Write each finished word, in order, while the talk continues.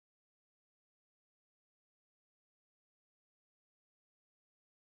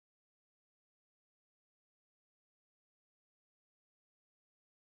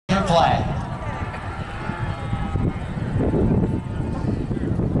flag.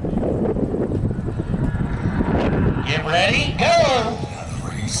 Get ready, go!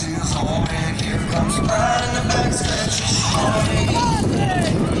 Race is on and here comes the bride in the backstretch. Oh yeah.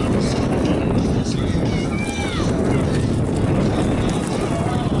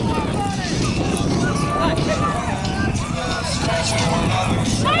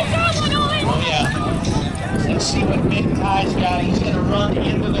 Let's see what Big Ty's got. He's going to run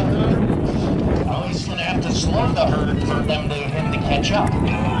into the herd. Oh, he's going to have to slow the herd for him to catch up.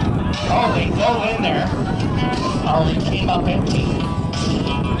 Oh, they go in there. Oh, he came up empty.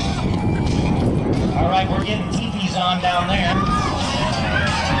 All right, we're getting teepees on down there.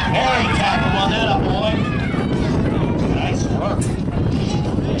 There he tackled on that up, boy. Nice work.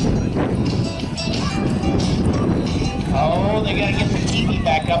 Oh, they got to get the teepee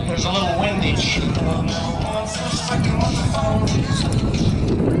back up. There's a little windage.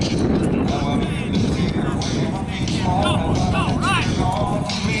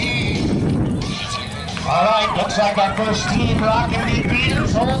 All right, looks like our first team rocking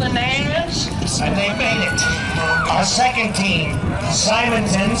beaters holding hands, and they made it. Our second team,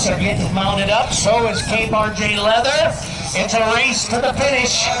 Simonton's, are getting mounted up. So is Cape RJ Leather. It's a race to the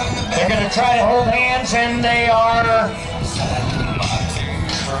finish. They're going to try to hold hands, and they are.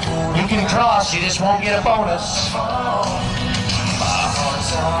 You can cross, you just won't get a bonus.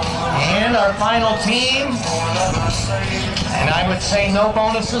 And our final team, and I would say no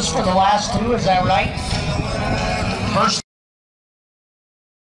bonuses for the last two, is that right? First